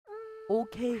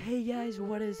Okay, hey guys,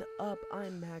 what is up?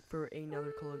 I'm back for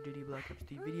another Call of Duty Black Ops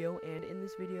 3 video, and in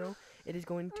this video, it is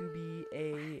going to be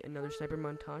another sniper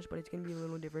montage, but it's going to be a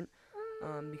little different,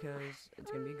 because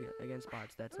it's going to be against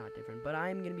bots. That's not different, but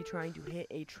I'm going to be trying to hit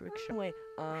a trick shot. Anyway,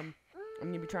 I'm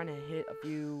going to be trying to hit a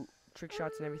few trick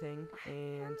shots and everything,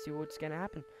 and see what's going to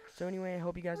happen. So anyway, I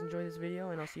hope you guys enjoy this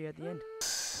video, and I'll see you at the end.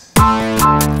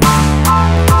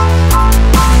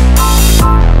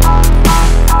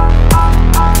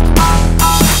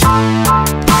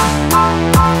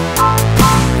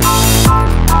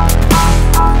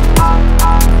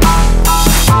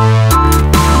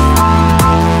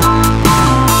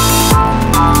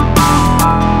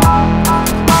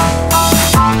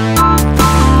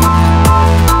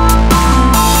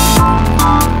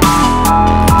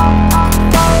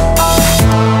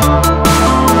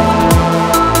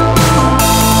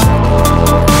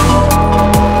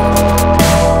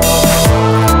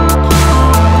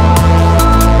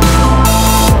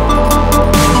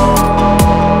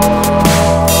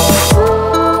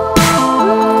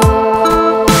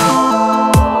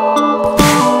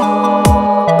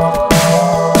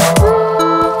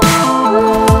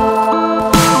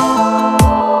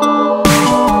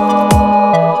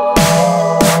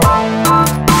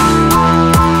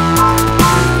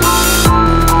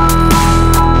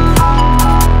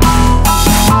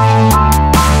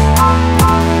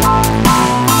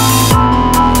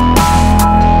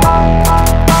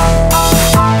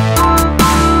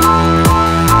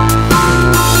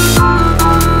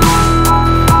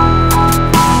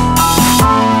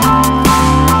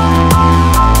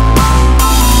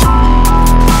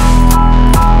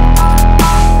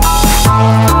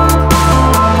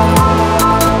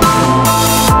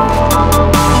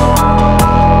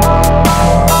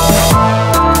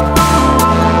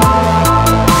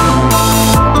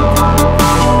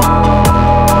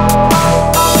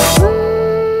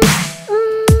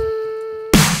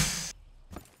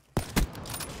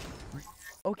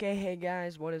 Okay, hey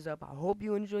guys, what is up? I hope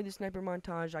you enjoyed the sniper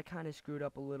montage. I kind of screwed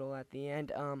up a little at the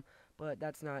end, but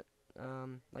that's not,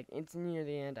 like, it's near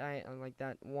the end. I like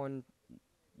that 1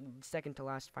 second to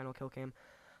last final kill cam,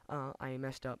 I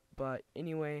messed up. But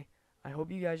anyway, I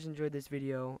hope you guys enjoyed this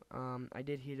video. I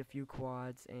did hit a few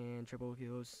quads and triple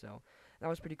kills, so that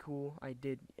was pretty cool. I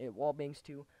did wall bangs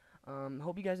too.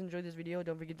 Hope you guys enjoyed this video.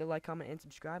 Don't forget to like, comment, and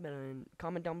subscribe, and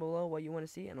comment down below what you want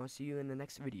to see, and I'll see you in the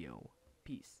next video.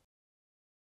 Peace.